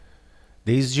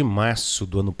Desde março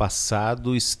do ano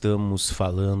passado, estamos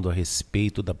falando a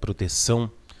respeito da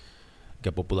proteção que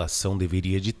a população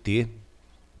deveria de ter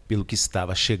pelo que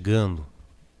estava chegando.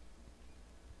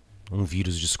 Um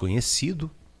vírus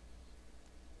desconhecido,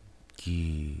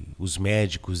 que os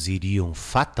médicos iriam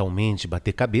fatalmente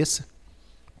bater cabeça.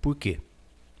 Por quê?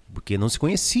 Porque não se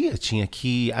conhecia, tinha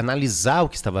que analisar o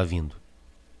que estava vindo.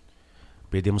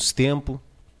 Perdemos tempo,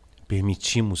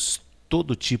 permitimos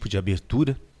todo tipo de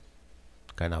abertura,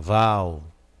 carnaval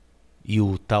e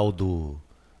o tal do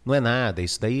não é nada,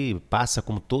 isso daí passa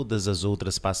como todas as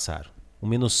outras passaram. O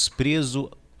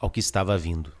menosprezo ao que estava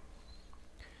vindo.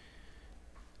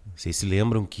 Vocês se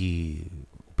lembram que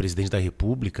o presidente da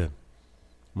República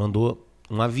mandou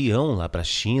um avião lá para a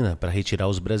China para retirar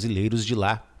os brasileiros de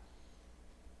lá.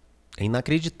 É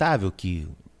inacreditável que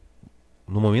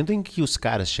no momento em que os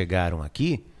caras chegaram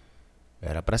aqui,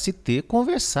 era para se ter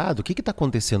conversado. O que está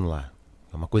acontecendo lá?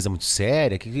 É uma coisa muito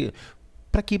séria,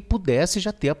 para que pudesse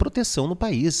já ter a proteção no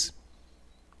país.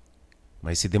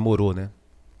 Mas se demorou, né?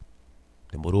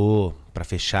 Demorou para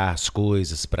fechar as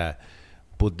coisas, para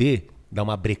poder dar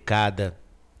uma brecada,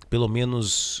 pelo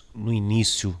menos no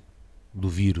início do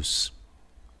vírus.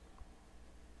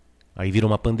 Aí virou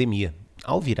uma pandemia.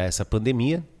 Ao virar essa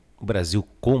pandemia, o Brasil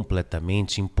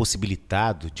completamente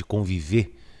impossibilitado de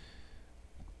conviver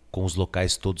com os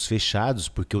locais todos fechados,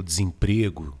 porque o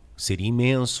desemprego seria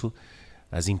imenso,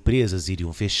 as empresas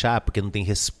iriam fechar porque não tem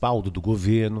respaldo do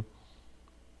governo.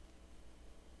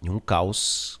 E um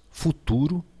caos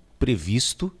futuro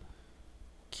previsto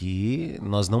que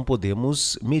nós não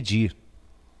podemos medir.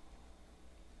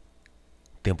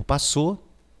 O tempo passou,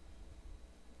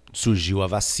 surgiu a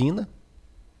vacina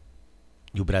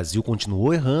e o Brasil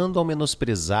continuou errando ao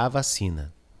menosprezar a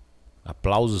vacina.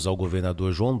 Aplausos ao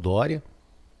governador João Dória,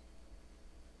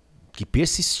 que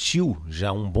persistiu já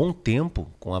há um bom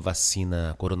tempo com a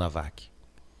vacina Coronavac.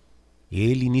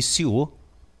 Ele iniciou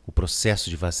o processo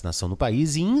de vacinação no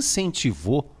país e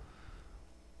incentivou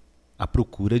a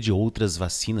procura de outras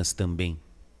vacinas também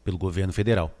pelo governo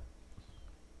federal.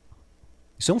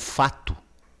 Isso é um fato,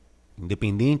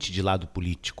 independente de lado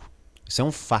político. Isso é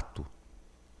um fato.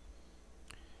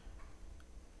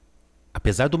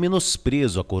 Apesar do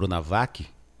menosprezo à Coronavac,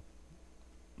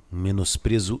 um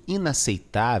menosprezo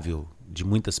inaceitável de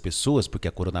muitas pessoas, porque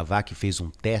a Coronavac fez um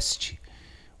teste,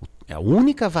 é a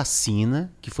única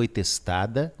vacina que foi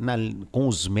testada com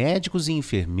os médicos e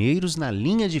enfermeiros na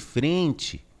linha de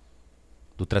frente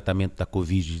do tratamento da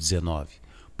Covid-19.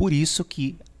 Por isso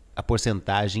que a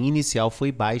porcentagem inicial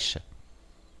foi baixa.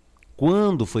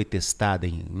 Quando foi testada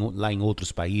lá em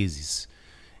outros países,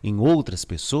 em outras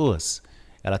pessoas,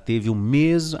 ela teve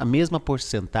a mesma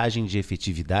porcentagem de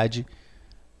efetividade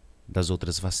das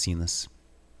outras vacinas.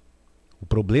 O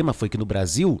problema foi que no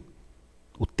Brasil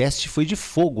o teste foi de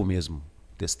fogo mesmo.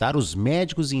 Testaram os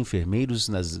médicos e enfermeiros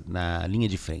na linha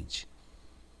de frente.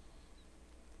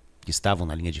 Que estavam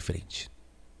na linha de frente.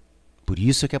 Por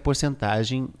isso é que a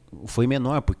porcentagem foi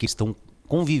menor, porque estão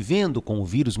convivendo com o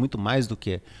vírus muito mais do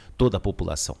que toda a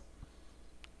população.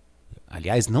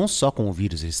 Aliás, não só com o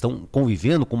vírus, eles estão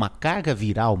convivendo com uma carga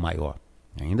viral maior.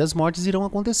 Ainda as mortes irão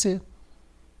acontecer.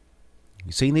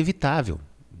 Isso é inevitável.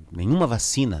 Nenhuma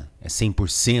vacina é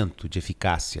 100% de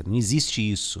eficácia. Não existe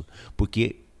isso,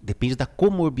 porque depende da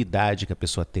comorbidade que a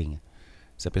pessoa tenha.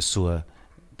 Se a pessoa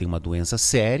tem uma doença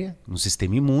séria no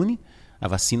sistema imune, a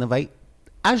vacina vai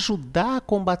ajudar a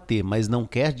combater, mas não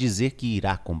quer dizer que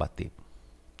irá combater.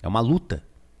 É uma luta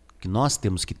que nós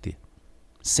temos que ter.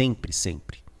 Sempre,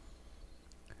 sempre.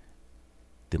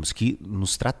 Temos que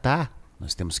nos tratar.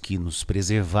 Nós temos que nos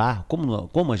preservar.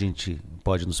 Como a gente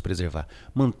pode nos preservar?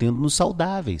 Mantendo-nos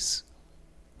saudáveis,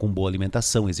 com boa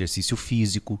alimentação, exercício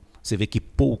físico. Você vê que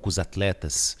poucos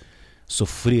atletas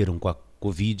sofreram com a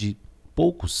Covid.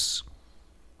 Poucos.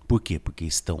 Por quê? Porque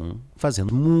estão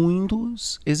fazendo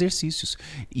muitos exercícios.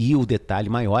 E o detalhe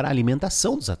maior, a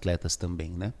alimentação dos atletas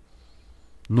também, né?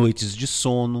 Noites de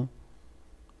sono.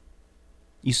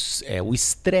 O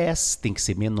estresse tem que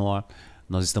ser menor.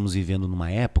 Nós estamos vivendo numa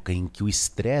época em que o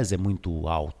estresse é muito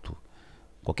alto.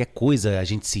 Qualquer coisa a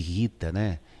gente se irrita,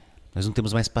 né? Nós não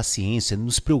temos mais paciência.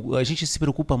 A gente se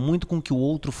preocupa muito com o que o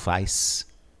outro faz.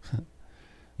 A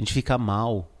gente fica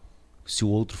mal se o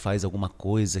outro faz alguma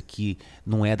coisa que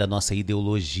não é da nossa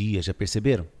ideologia. Já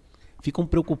perceberam? Ficam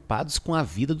preocupados com a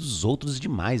vida dos outros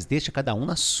demais. Deixa cada um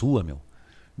na sua, meu.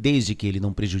 Desde que ele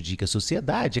não prejudique a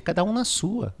sociedade, é cada um na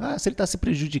sua. Se ele está se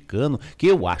prejudicando, que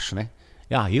eu acho, né?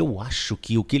 Eu acho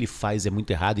que o que ele faz é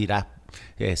muito errado e irá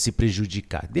se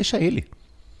prejudicar. Deixa ele.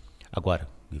 Agora,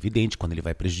 evidente, quando ele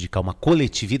vai prejudicar uma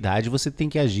coletividade, você tem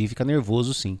que agir e ficar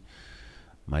nervoso, sim.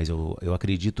 Mas eu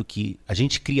acredito que a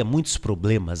gente cria muitos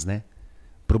problemas, né?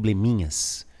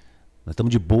 Probleminhas. Nós estamos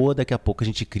de boa, daqui a pouco a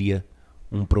gente cria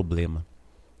um problema.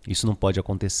 Isso não pode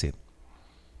acontecer.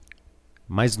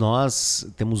 Mas nós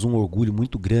temos um orgulho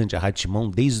muito grande. A Rádio Timão,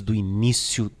 desde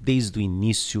o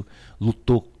início,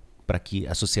 lutou para que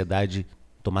a sociedade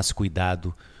tomasse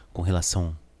cuidado com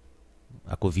relação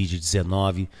à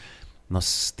Covid-19.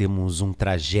 Nós temos um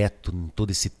trajeto em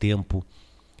todo esse tempo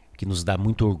que nos dá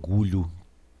muito orgulho.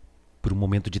 Por um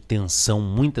momento de tensão,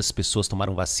 muitas pessoas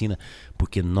tomaram vacina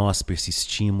porque nós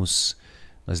persistimos.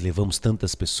 Nós levamos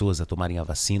tantas pessoas a tomarem a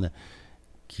vacina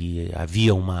que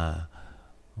havia uma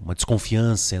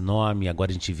desconfiança enorme.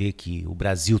 Agora a gente vê que o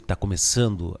Brasil está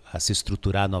começando a se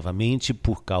estruturar novamente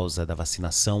por causa da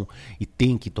vacinação e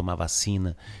tem que tomar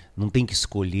vacina. Não tem que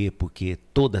escolher porque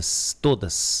todas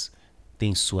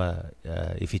têm sua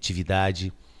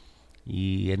efetividade.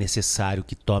 E é necessário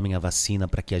que tomem a vacina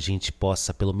para que a gente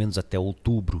possa, pelo menos até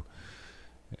outubro,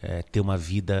 ter uma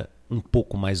vida um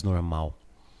pouco mais normal.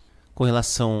 Com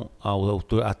relação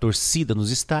à torcida nos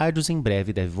estádios, em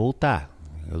breve deve voltar.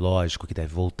 É lógico que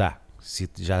deve voltar. Se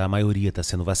já a maioria está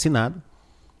sendo vacinado,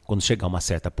 quando chegar uma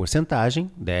certa porcentagem,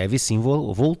 deve sim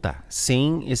voltar.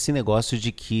 Sem esse negócio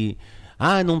de que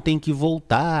não tem que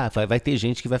voltar. Vai ter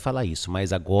gente que vai falar isso,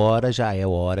 mas agora já é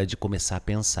hora de começar a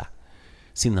pensar.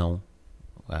 Senão,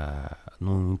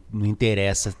 não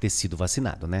interessa ter sido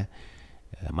vacinado, né?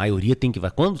 A maioria tem que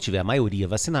quando tiver a maioria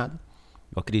vacinada,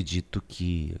 eu acredito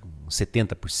que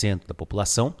 70% da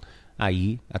população,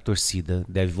 aí a torcida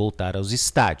deve voltar aos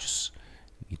estádios.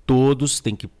 E todos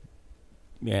têm que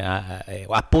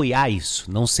apoiar isso,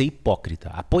 não ser hipócrita,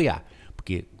 apoiar.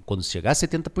 Porque quando chegar a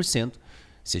 70%,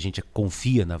 se a gente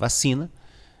confia na vacina,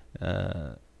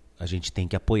 a gente tem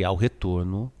que apoiar o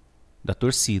retorno da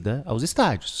torcida aos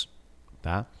estádios.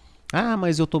 Tá?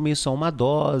 Mas eu tomei só uma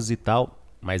dose e tal.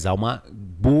 Mas há uma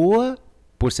boa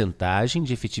porcentagem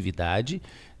de efetividade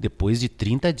depois de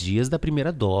 30 dias da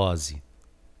primeira dose.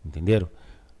 Entenderam?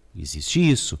 Existe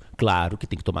isso. Claro que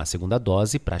tem que tomar a segunda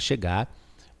dose para chegar.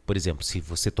 Por exemplo, se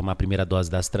você tomar a primeira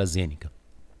dose da AstraZeneca,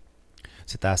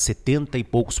 você está a 70 e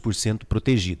poucos %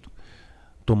 protegido.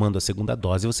 Tomando a segunda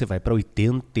dose, você vai para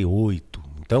 88%.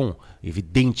 Então, é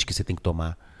evidente que você tem que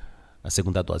tomar a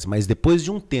segunda dose. Mas depois de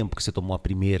um tempo que você tomou a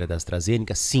primeira da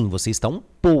AstraZeneca, sim, você está um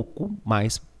pouco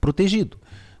mais protegido.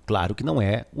 Claro que não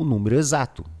é o número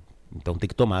exato. Então tem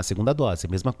que tomar a segunda dose. A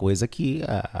mesma coisa que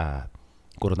a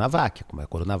Coronavac. Como a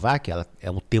Coronavac,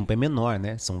 o tempo é menor,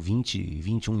 né? São 20,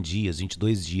 21 dias,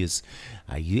 22 dias.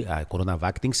 Aí a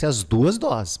Coronavac tem que ser as 2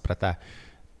 doses para estar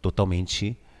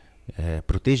totalmente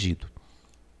protegido.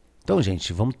 Então,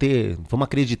 gente, vamos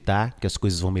acreditar que as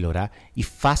coisas vão melhorar e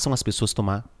façam as pessoas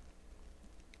tomar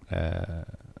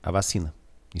a vacina.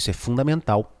 Isso é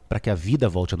fundamental para que a vida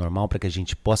volte ao normal, para que a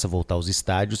gente possa voltar aos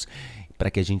estádios, para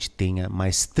que a gente tenha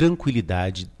mais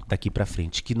tranquilidade daqui para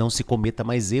frente, que não se cometa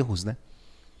mais erros, né?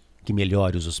 Que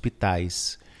melhore os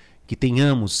hospitais, que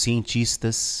tenhamos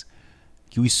cientistas,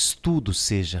 que o estudo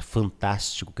seja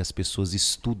fantástico, que as pessoas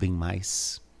estudem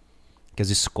mais, que as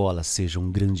escolas sejam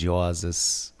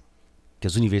grandiosas, que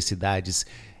as universidades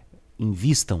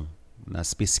invistam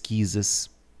nas pesquisas,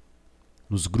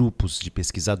 nos grupos de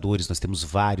pesquisadores. Nós temos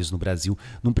vários no Brasil.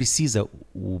 Não precisa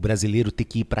o brasileiro ter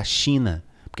que ir para a China,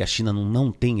 porque a China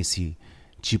não tem esse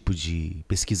tipo de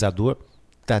pesquisador.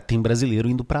 Tem brasileiro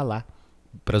indo para lá,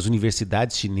 para as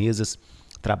universidades chinesas,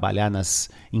 trabalhar nas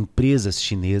empresas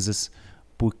chinesas,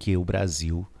 porque o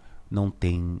Brasil não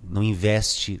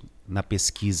investe na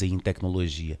pesquisa e em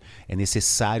tecnologia. É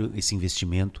necessário esse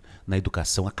investimento na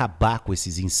educação, acabar com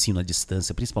esses ensino à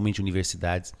distância, principalmente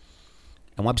universidades.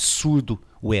 É um absurdo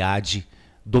o EAD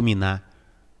dominar.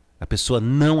 A pessoa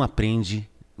não aprende,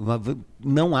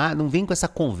 não vem com essa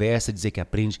conversa dizer que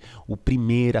aprende.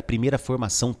 A primeira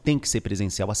formação tem que ser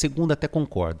presencial, a segunda até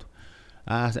concordo.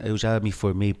 Eu já me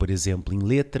formei, por exemplo, em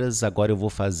letras, agora eu vou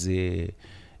fazer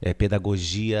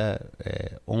pedagogia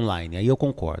online, aí eu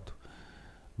concordo.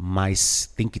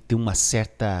 Mas tem que ter um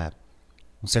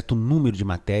certo número de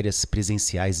matérias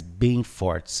presenciais bem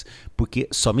fortes, porque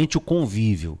somente o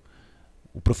convívio,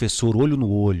 o professor olho no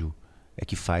olho, é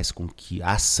que faz com que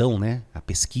a ação, né, a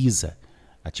pesquisa,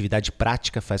 a atividade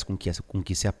prática faz com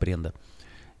que se aprenda.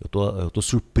 Eu tô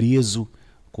surpreso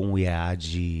com o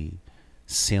EAD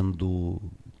sendo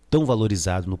tão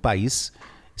valorizado no país.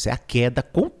 Isso é a queda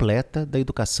completa da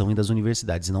educação e das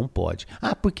universidades. Não pode.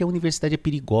 Porque a universidade é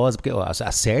perigosa. Porque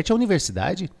acerte a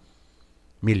universidade.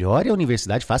 Melhore a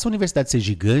universidade. Faça a universidade ser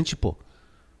gigante, pô.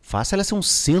 Faça ela ser um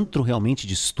centro realmente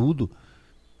de estudo.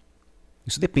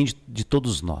 Isso depende de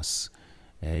todos nós.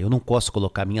 Eu não posso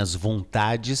colocar minhas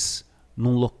vontades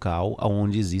num local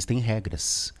onde existem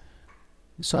regras.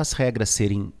 E só as regras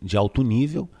serem de alto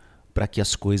nível para que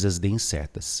as coisas deem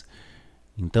certas.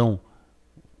 Então,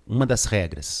 uma das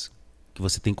regras que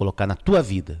você tem que colocar na tua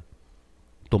vida,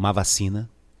 tomar vacina,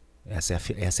 essa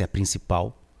é a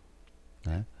principal,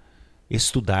 né?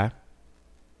 Estudar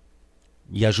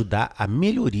e ajudar a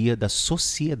melhoria da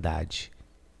sociedade.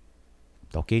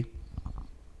 Tá ok?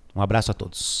 Um abraço a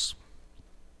todos.